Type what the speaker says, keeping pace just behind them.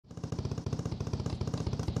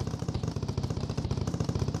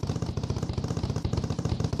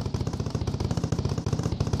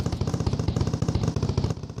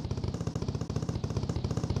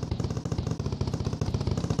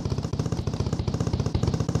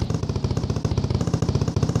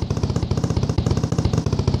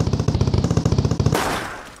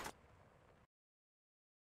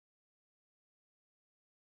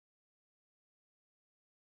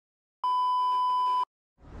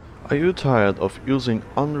Are you tired of using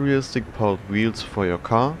unrealistic powered wheels for your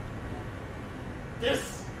car?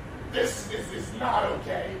 This is not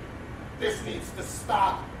okay. This needs to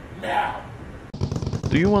stop now.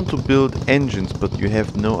 Do you want to build engines but you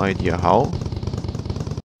have no idea how?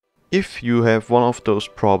 If you have one of those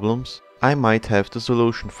problems, I might have the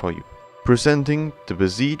solution for you. Presenting the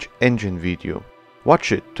Besiege engine video.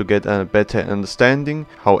 Watch it to get a better understanding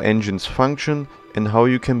how engines function and how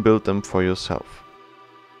you can build them for yourself.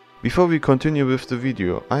 Before we continue with the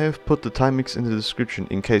video, I have put the timings in the description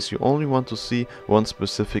in case you only want to see one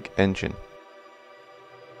specific engine.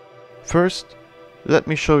 First, let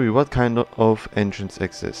me show you what kind of engines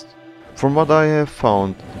exist. From what I have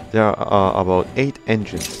found, there are about 8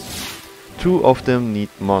 engines. 2 of them need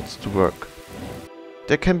mods to work.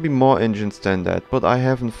 There can be more engines than that, but I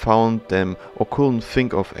haven't found them or couldn't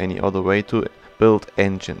think of any other way to build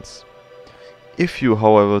engines. If you,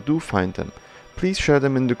 however, do find them, please share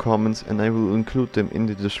them in the comments and I will include them in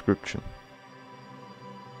the description.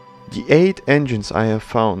 The 8 engines I have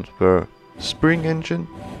found were spring engine,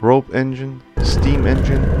 rope engine, steam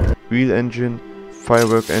engine, wheel engine,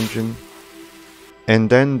 firework engine, and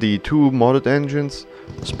then the 2 modded engines,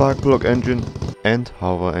 Sparkplug engine and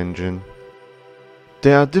hover engine.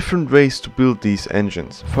 There are different ways to build these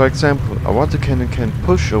engines. For example, a water cannon can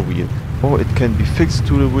push a wheel, or it can be fixed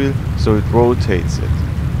to the wheel so it rotates it.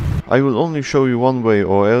 I will only show you one way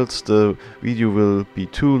or else the video will be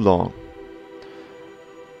too long.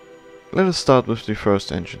 Let us start with the first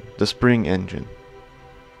engine, the spring engine.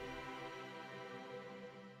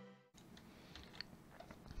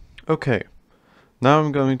 Okay, now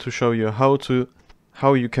I'm going to show you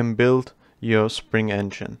how you can build your spring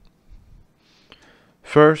engine.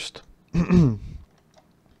 First,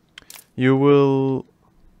 you will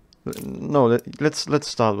let's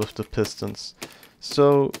start with the pistons.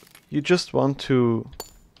 So you just want to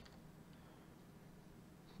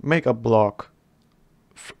make a block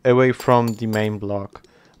away from the main block,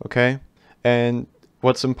 okay? And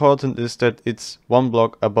what's important is that it's one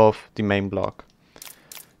block above the main block.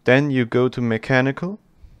 Then you go to mechanical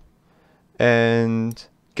and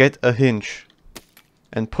get a hinge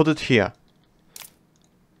and put it here.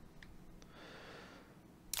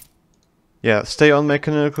 Yeah, stay on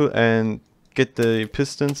mechanical and get the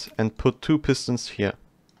pistons and put 2 pistons here.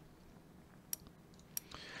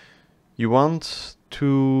 You want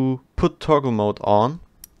to put toggle mode on.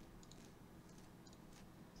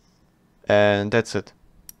 And that's it.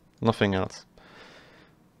 Nothing else.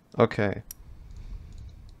 Okay.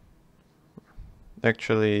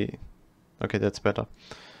 Actually, okay, that's better.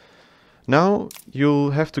 Now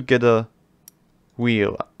you'll have to get a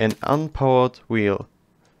wheel, an unpowered wheel.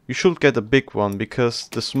 You should get a big one because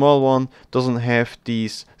the small one doesn't have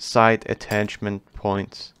these side attachment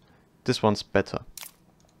points. This one's better.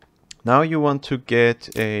 Now you want to get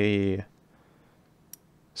a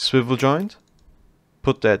swivel joint,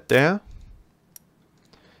 put that there,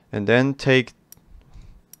 and then take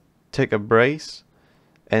a brace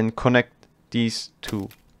and connect these 2.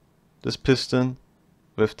 This piston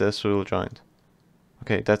with the swivel joint.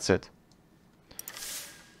 Okay, that's it.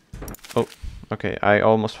 Oh, okay, I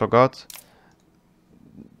almost forgot.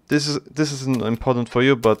 This isn't important for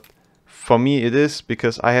you, but for me it is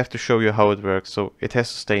because I have to show you how it works, so it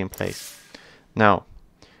has to stay in place. Now,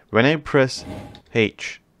 when I press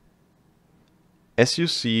H, as you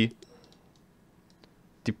see,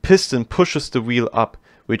 the piston pushes the wheel up,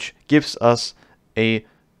 which gives us a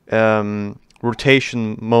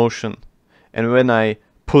rotation motion. And when I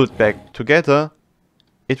pull it back together,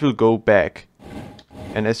 it will go back.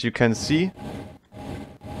 And as you can see,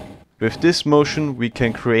 with this motion we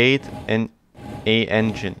can create an A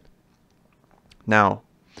engine. Now,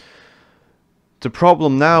 the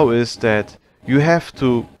problem now is that you have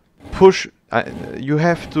to push, you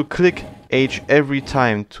have to click H every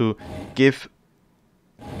time to give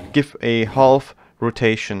a half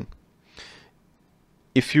rotation.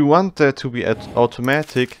 If you want that to be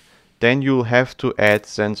automatic, then you'll have to add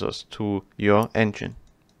sensors to your engine.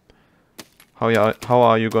 How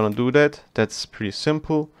are you gonna do that? That's pretty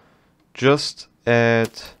simple. Just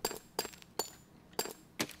add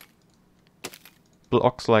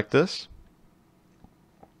blocks like this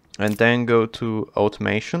and then go to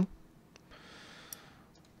automation,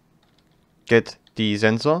 get the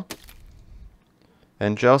sensor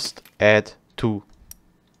and just add 2.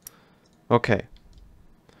 Okay.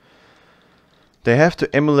 They have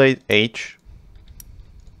to emulate H.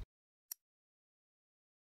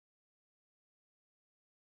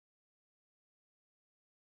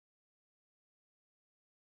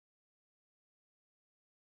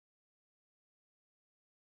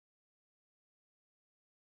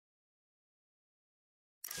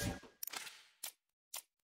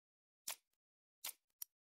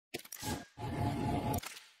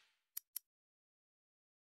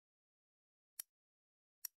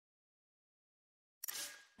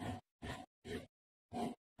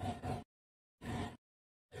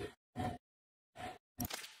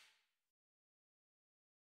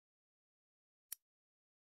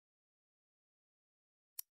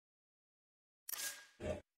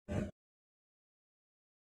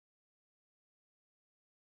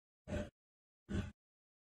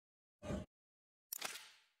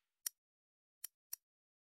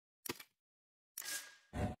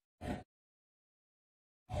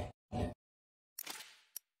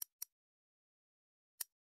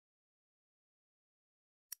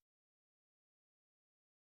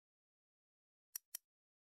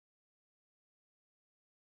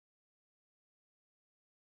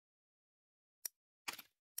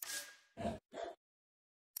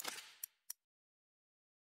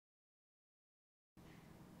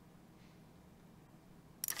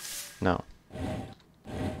 now.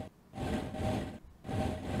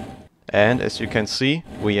 And as you can see,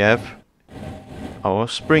 we have our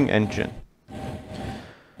spring engine.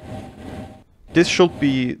 This should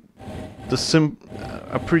be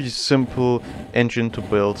a pretty simple engine to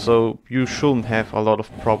build, so you shouldn't have a lot of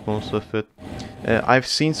problems with it. I've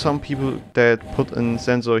seen some people that put a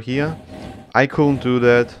sensor here. I couldn't do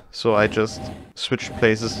that, so I just switched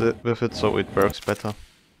places with it so it works better.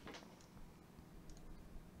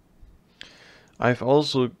 I've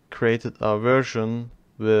also created a version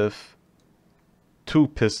with 2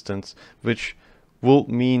 pistons, which would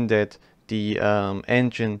mean that the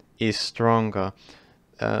engine is stronger.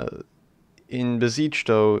 In Besiege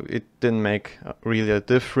though, it didn't make really a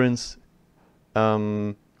difference.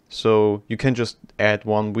 So you can just add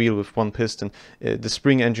 1 wheel with 1 piston. The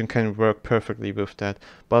spring engine can work perfectly with that.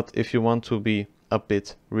 But if you want to be a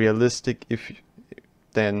bit realistic,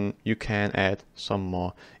 then you can add some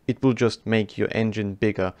more. It will just make your engine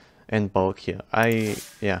bigger and bulkier.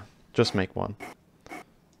 Yeah, just make 1.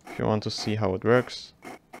 If you want to see how it works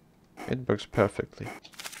perfectly.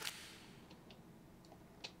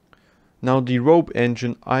 Now the rope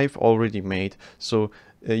engine I've already made, so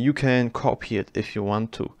you can copy it if you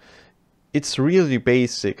want to. It's really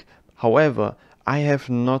basic, however, I have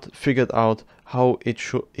not figured out how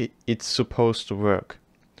it's supposed to work.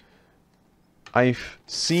 I've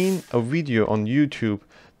seen a video on YouTube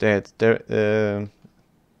that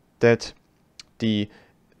that the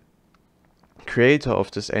creator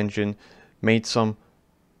of this engine made some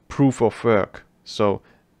proof of work. So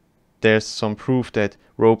there's some proof that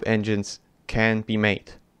rope engines can be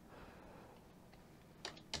made.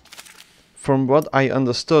 From what I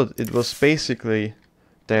understood, it was basically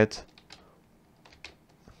that...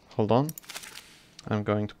 Hold on. I'm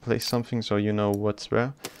going to place something so you know what's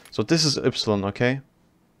where. So this is Y, okay?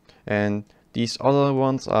 And these other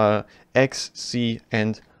ones are X, C,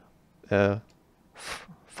 and V.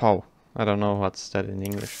 I don't know what's that in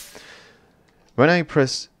English. When I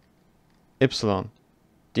press Y,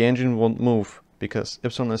 the engine won't move because Y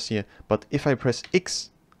is here. But if I press X,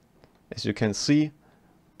 as you can see,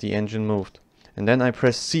 the engine moved. And then I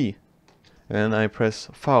press C, and then I press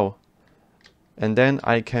V, and then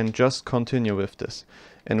I can just continue with this.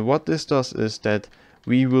 And what this does is that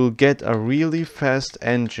we will get a really fast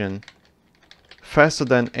engine, faster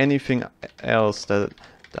than anything else that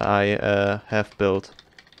I have built.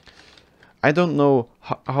 I don't know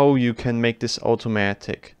how you can make this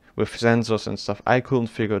automatic with sensors and stuff. I couldn't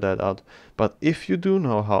figure that out. But if you do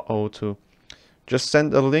know how to, just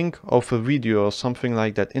send a link of a video or something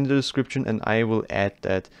like that in the description and I will add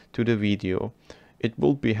that to the video. It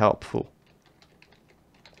will be helpful.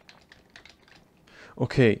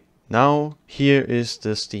 Okay, now here is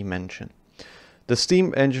the Steam engine. The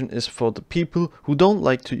Steam engine is for the people who don't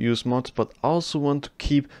like to use mods but also want to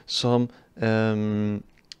keep some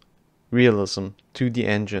realism to the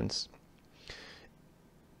engines.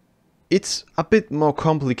 It's a bit more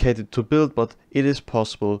complicated to build, but it is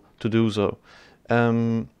possible to do so.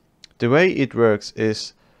 The way it works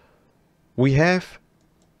is we have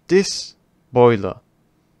this boiler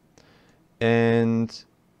and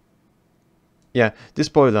this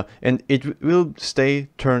boiler, and it will stay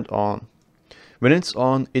turned on. When it's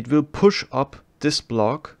on, it will push up this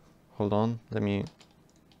block. Hold on, let me...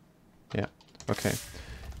 okay.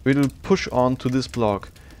 It will push on to this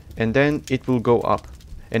block and then it will go up.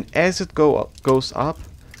 And as it goes up,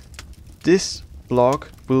 this block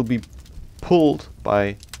will be pulled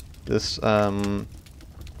by this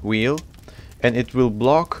wheel and it will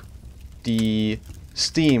block the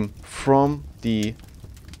steam from the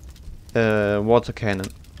water cannon.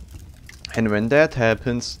 And when that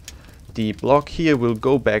happens, the block here will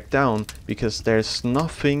go back down because there's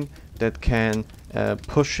nothing that can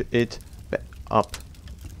push it up.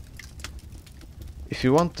 If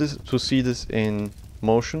you want to see this in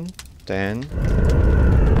motion, then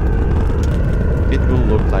it will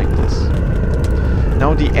look like this.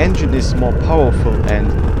 Now the engine is more powerful and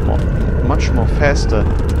much more faster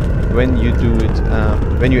when you do it,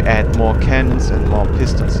 when you add more cannons and more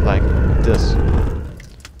pistons like this.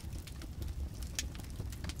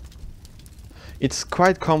 It's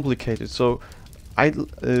quite complicated, so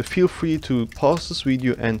feel free to pause this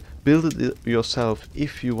video and build it yourself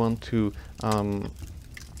if you want to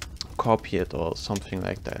copy it or something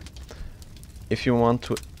like that. If you want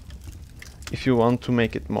to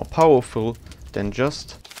make it more powerful, then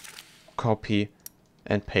just copy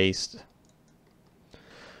and paste.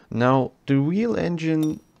 Now the real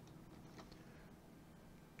engine,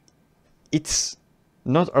 it's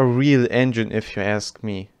not a real engine if you ask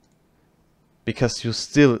me, because you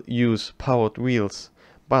still use powered wheels,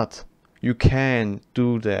 but you can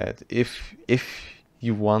do that if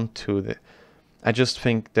you want to. I just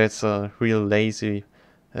think that's a real lazy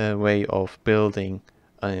way of building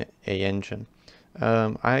a engine.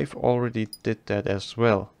 I've already did that as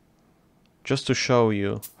well, just to show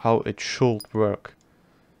you how it should work.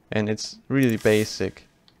 And it's really basic.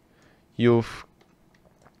 You've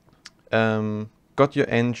got your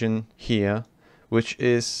engine here, which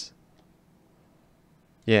is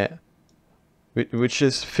which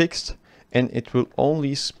is fixed, and it will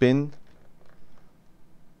only spin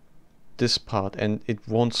this part, and it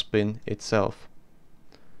won't spin itself.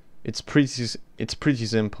 It's pretty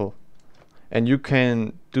simple, and you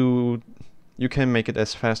can make it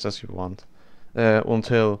as fast as you want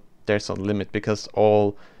until there's a limit, because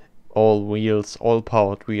all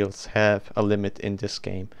powered wheels have a limit in this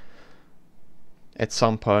game. At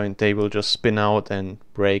some point they will just spin out and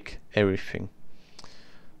break everything.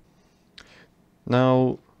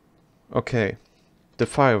 Now, okay, the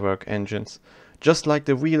Firework engines. Just like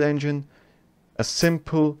the real engine, a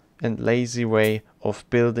simple and lazy way of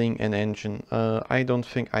building an engine. I don't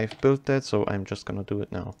think I've built that, so I'm just gonna do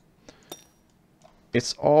it now.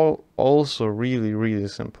 It's all also really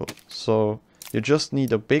simple. So you just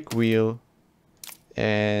need a big wheel,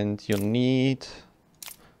 and you need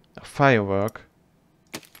a firework.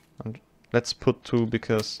 And let's put 2,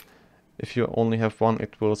 because if you only have 1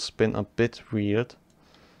 it will spin a bit weird.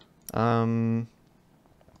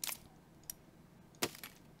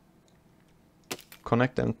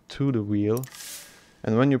 Connect them to the wheel,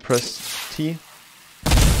 and when you press T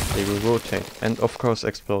they will rotate and of course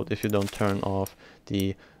explode if you don't turn off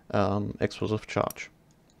the explosive charge.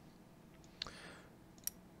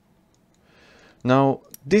 Now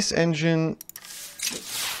this engine,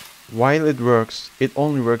 while it works, it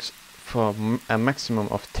only works for a maximum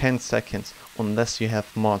of 10 seconds unless you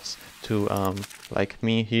have mods to, like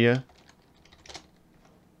me here,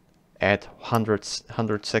 add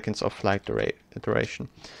 100 seconds of flight duration.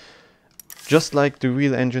 Just like the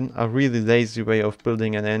real engine, a really lazy way of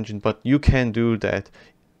building an engine, but you can do that.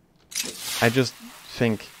 I just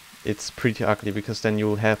think it's pretty ugly, because then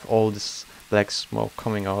you'll have all this black smoke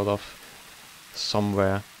coming out of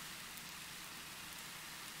somewhere.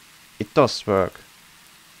 It does work,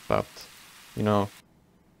 but you know,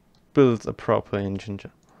 build a proper engine.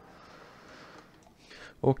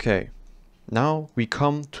 Okay, now we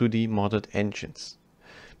come to the modded engines.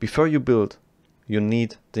 Before you build, you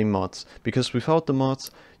need the mods, because without the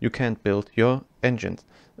mods you can't build your engines.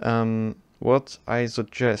 What I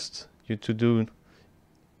suggest you to do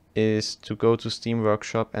is to go to Steam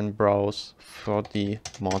Workshop and browse for the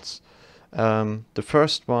mods. The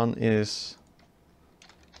first one is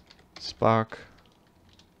Sparkplug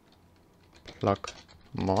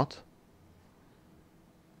mod.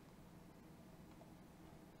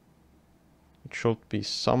 It should be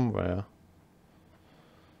somewhere.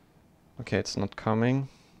 Okay, it's not coming.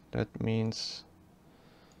 That means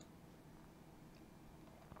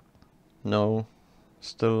no,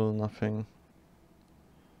 still nothing.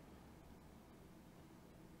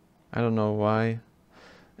 I don't know why.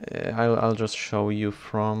 I'll just show you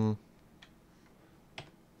from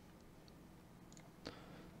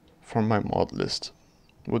my mod list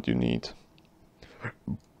what you need.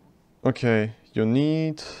 Okay, you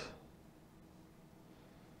need,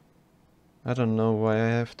 I don't know why I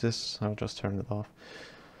have this, I'll just turn it off.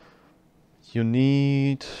 You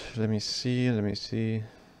need, let me see.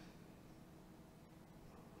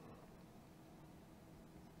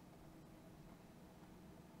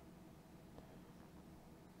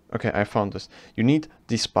 Okay, I found this. You need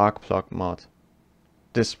the Sparkplug mod.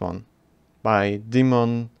 This one. By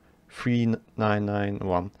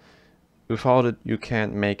Demon3991. Without it, you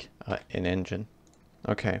can't make an engine.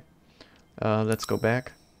 Okay. Let's go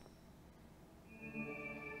back.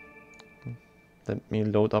 Let me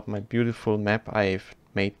load up my beautiful map I've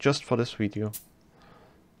made just for this video.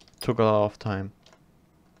 Took a lot of time.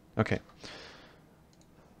 Okay.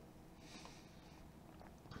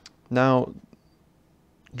 Now,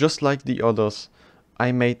 just like the others,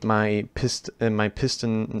 I made my Sparkplug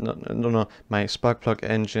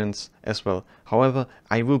engines as well. However,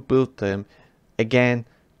 I will build them again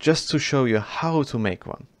just to show you how to make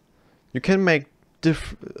one. You can make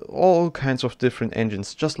all kinds of different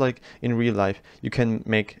engines, just like in real life. You can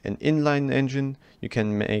make an inline engine, you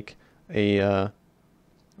can make a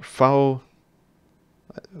V3,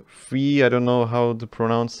 I don't know how to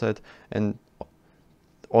pronounce that, and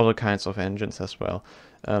other kinds of engines as well.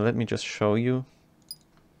 Let me just show you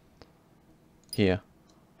here.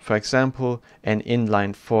 For example, an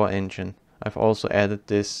inline 4 engine. I've also added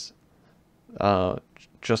this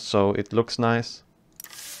just so it looks nice.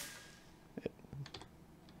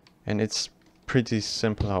 And it's pretty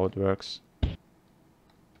simple how it works.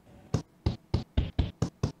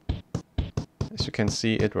 As you can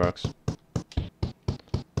see, it works.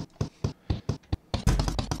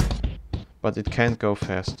 But it can't go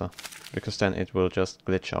faster, because then it will just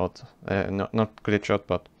glitch out. Not glitch out,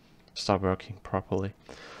 but start working properly.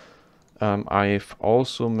 I've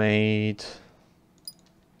also made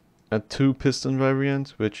a 2-piston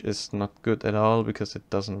variant, which is not good at all because it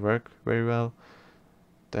doesn't work very well.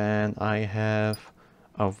 Then I have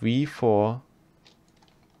a V4,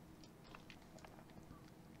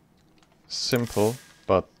 simple,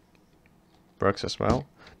 but works as well,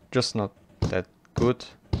 just not that good.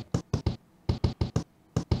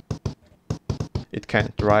 It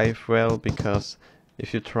can't drive well because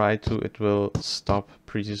if you try to, it will stop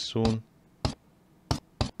pretty soon.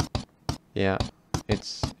 Yeah,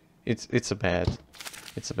 it's a bad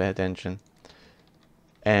engine.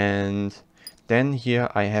 And then here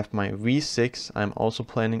I have my V6. I'm also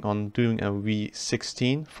planning on doing a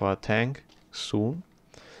V16 for a tank soon.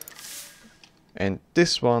 And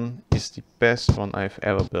this one is the best one I've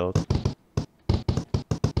ever built,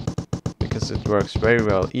 because it works very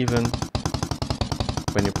well even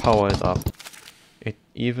when you power it up. It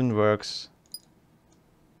even works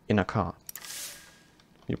in a car.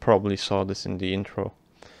 You probably saw this in the intro.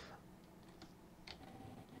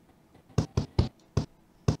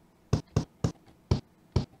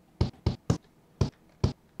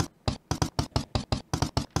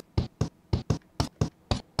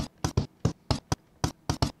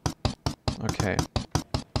 Okay,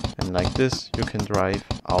 and like this you can drive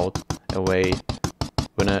out, away,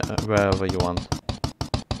 wherever you want.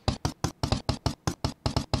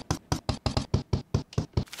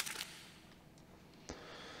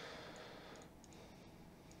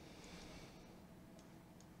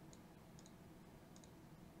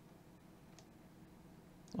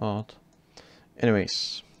 Odd.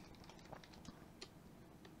 Anyways,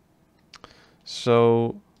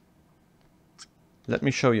 so let me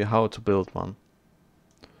show you how to build one.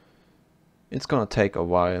 It's gonna take a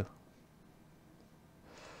while.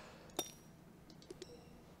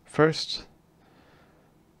 First,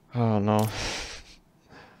 oh no.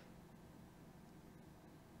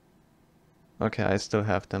 Okay, I still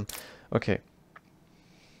have them. Okay.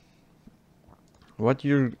 What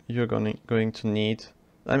you're going to need,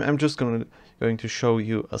 I'm just going to show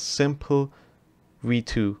you a simple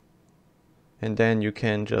V2, and then you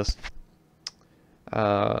can just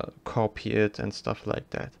copy it and stuff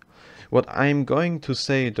like that. What I'm going to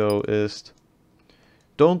say though is,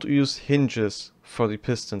 don't use hinges for the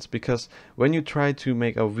pistons, because when you try to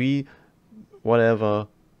make a V whatever,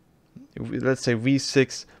 let's say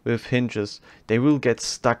V6 with hinges, they will get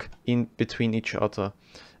stuck in between each other.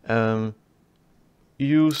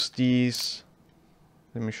 Use these,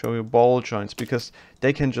 let me show you, ball joints, because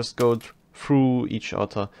they can just go through each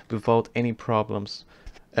other without any problems.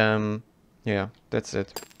 Yeah, that's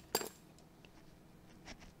it.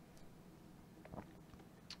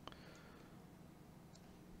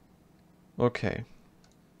 Okay.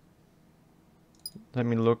 Let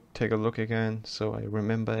me take a look again so I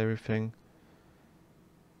remember everything.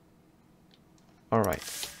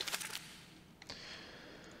 Alright.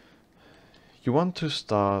 You want to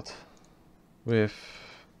start with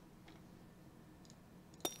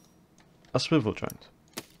a swivel joint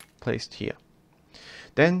placed here.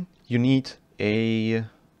 Then you need a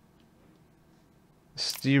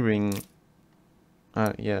steering,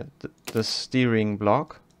 the steering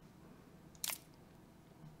block.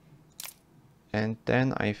 And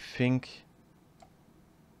then I think,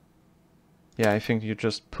 yeah, I think you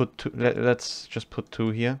just put two, let's just put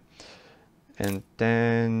 2 here. And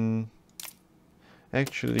then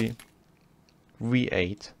actually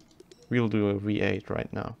V8, we'll do a V8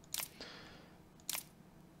 right now.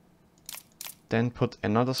 Then put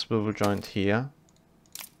another swivel joint here.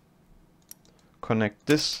 Connect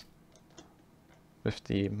this with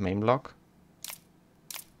the main block.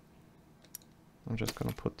 I'm just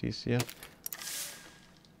gonna put these here.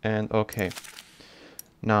 And okay,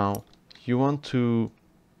 now you want to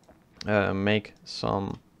make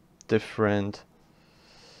some different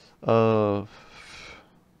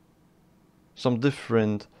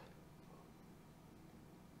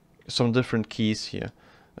keys here.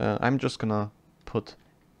 I'm just gonna put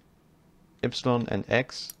Y and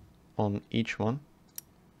X on each one,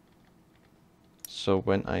 so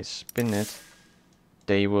when I spin it,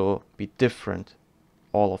 they will be different,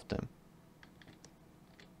 all of them.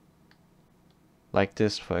 Like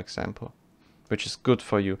this, for example, which is good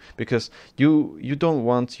for you, because you don't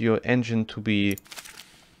want your engine to be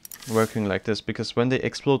working like this, because when they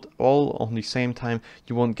explode all on the same time,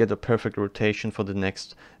 you won't get a perfect rotation for the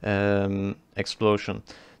next explosion.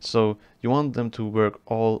 So you want them to work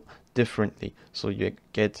all differently, so you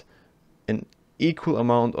get an equal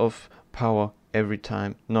amount of power every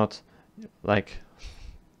time, not like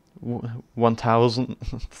 1000.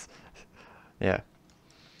 Yeah.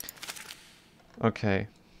 Okay.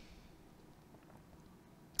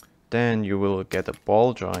 Then you will get a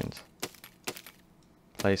ball joint.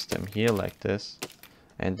 Place them here like this,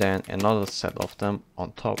 and then another set of them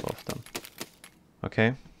on top of them.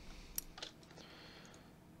 Okay.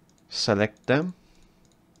 Select them.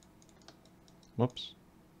 Whoops.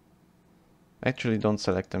 Actually, don't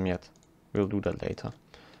select them yet. We'll do that later.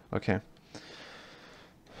 Okay.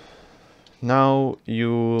 Now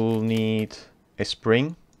you'll need a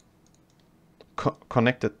spring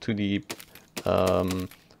connected to the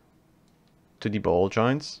ball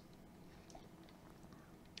joints,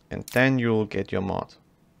 and then you'll get your mod.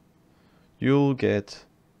 You'll get,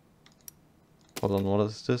 hold on, what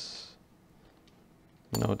is this?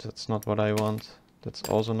 No, that's not what I want. That's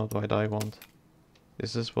also not what I want.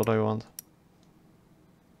 Is this what I want?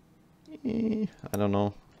 I don't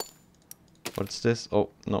know. What's this? Oh,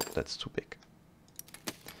 no, that's too big.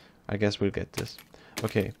 I guess we'll get this.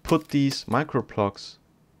 Okay, put these micro plugs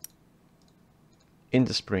in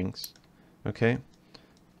the springs. Okay.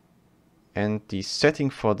 And the setting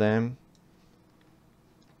for them,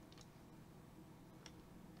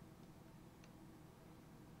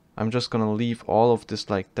 I'm just gonna leave all of this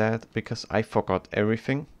like that because I forgot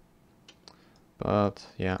everything. But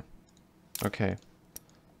yeah. Okay.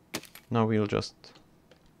 Now we'll just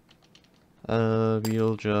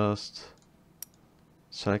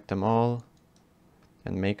select them all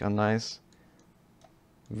and make a nice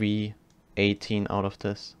V18 out of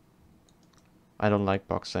this. I don't like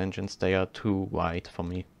box engines, they are too wide for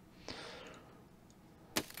me.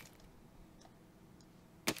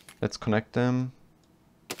 Let's connect them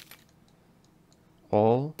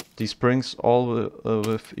all, these springs all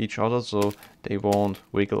with each other, so they won't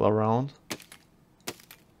wiggle around.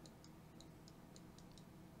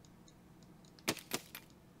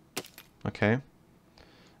 Okay,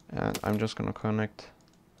 and I'm just gonna connect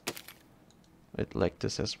it like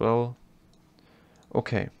this as well.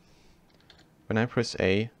 Okay, when I press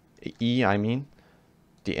E, I mean,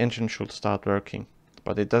 the engine should start working,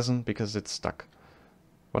 but it doesn't because it's stuck.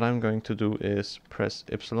 What I'm going to do is press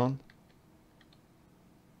Y,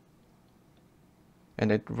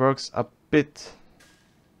 and it works a bit.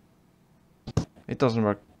 It doesn't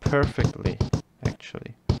work perfectly,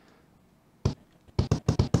 actually.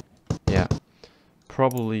 Yeah,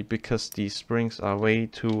 probably because these springs are way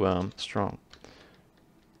too strong.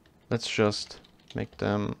 Let's just make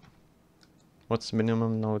them, what's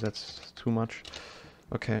minimum? No, that's too much.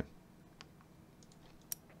 Okay.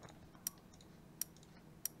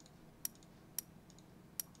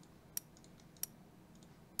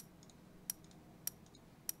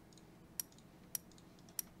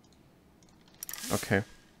 Okay.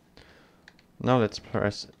 Now let's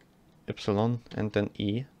press Y and then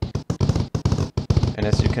E. And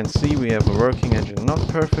as you can see, we have a working engine, not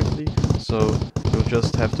perfectly, so you'll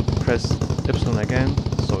just have to press Y again,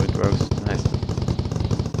 so it works nicely.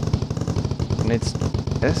 And it's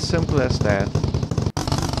as simple as that.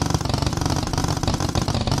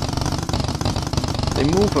 They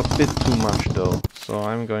move a bit too much though, so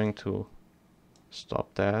I'm going to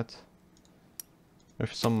stop that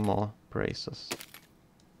with some more braces.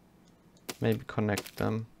 Maybe connect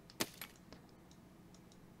them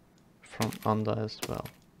from under as well.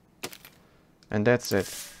 And that's it.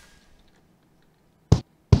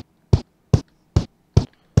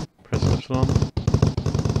 Press Y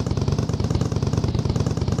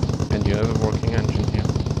and you have a working engine here.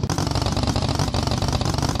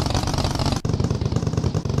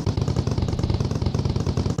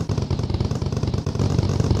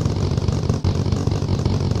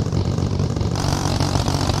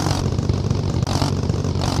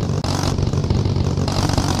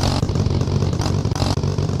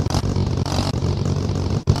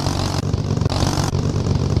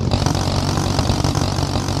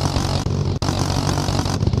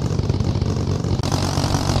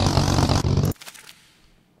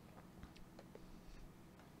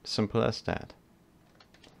 Simple as that.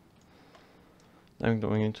 I'm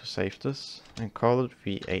going to save this and call it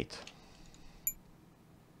V8.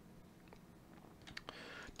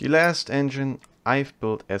 The last engine I've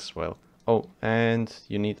built as well. Oh, and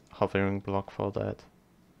you need hovering block for that.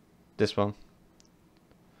 This one.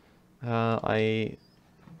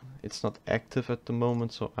 It's not active at the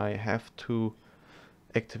moment, so I have to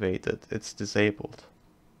activate it. It's disabled.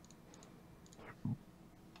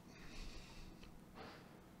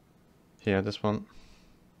 Yeah, this one.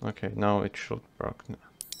 Okay, now it should work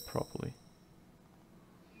properly.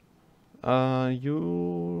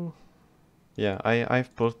 Yeah,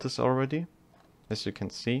 I've built this already, as you can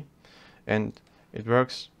see, and it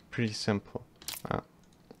works pretty simple.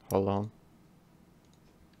 Hold on.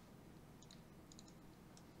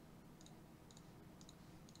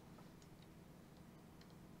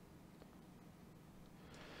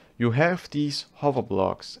 You have these hover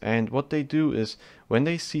blocks, and what they do is when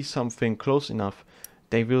they see something close enough,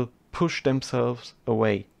 they will push themselves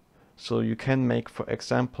away. So you can make, for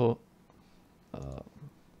example,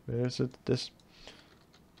 where is it? This.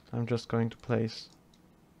 I'm just going to place.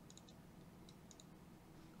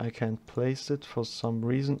 I can't place it for some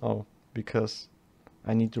reason. Oh, because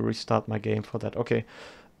I need to restart my game for that. Okay,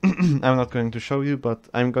 I'm not going to show you, but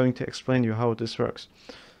I'm going to explain you how this works.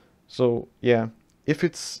 So yeah, if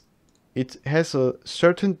it has a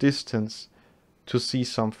certain distance to see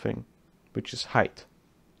something, which is height.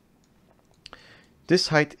 This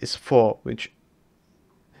height is 4,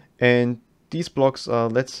 and these blocks are,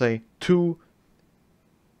 let's say, 2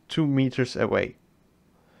 meters away.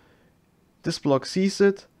 This block sees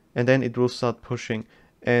it, and then it will start pushing,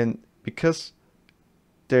 and because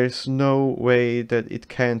there's no way that it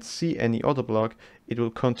can't see any other block, it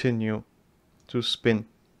will continue to spin.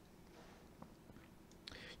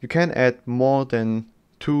 You can add more than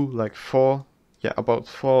 2, like 4, yeah, about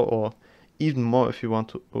 4 or even more if you want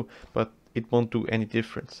to, but it won't do any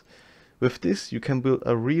difference. With this you can build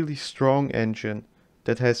a really strong engine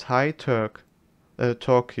that has high torque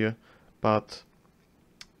here, but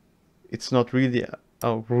it's not really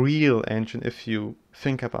a real engine if you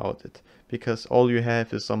think about it, because all you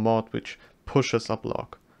have is a mod which pushes a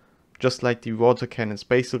block. Just like the water cannons.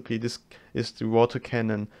 Basically this is the water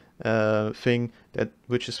cannon thing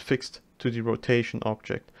which is fixed to the rotation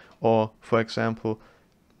object, or for example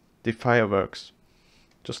the fireworks,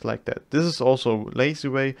 just like that. This is also a lazy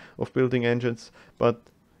way of building engines, but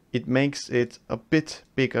it makes it a bit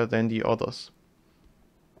bigger than the others.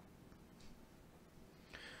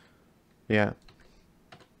 Yeah,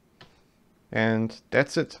 and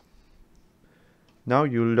that's it. Now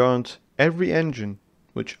you learned every engine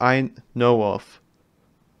which I know of,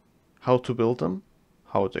 how to build them,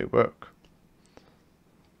 how they work.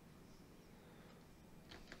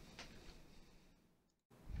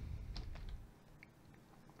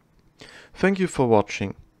 Thank you for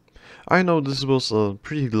watching. I know this was a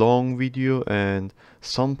pretty long video and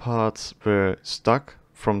some parts were stuck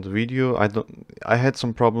from the video. I had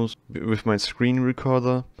some problems with my screen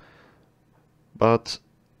recorder, but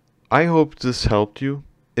I hope this helped you.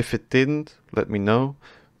 If it didn't, let me know.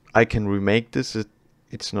 I can remake this,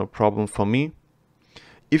 it's no problem for me.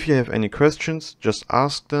 If you have any questions, just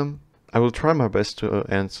ask them. I will try my best to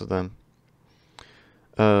answer them.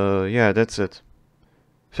 Yeah, that's it.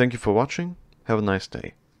 Thank you for watching. Have a nice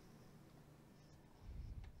day.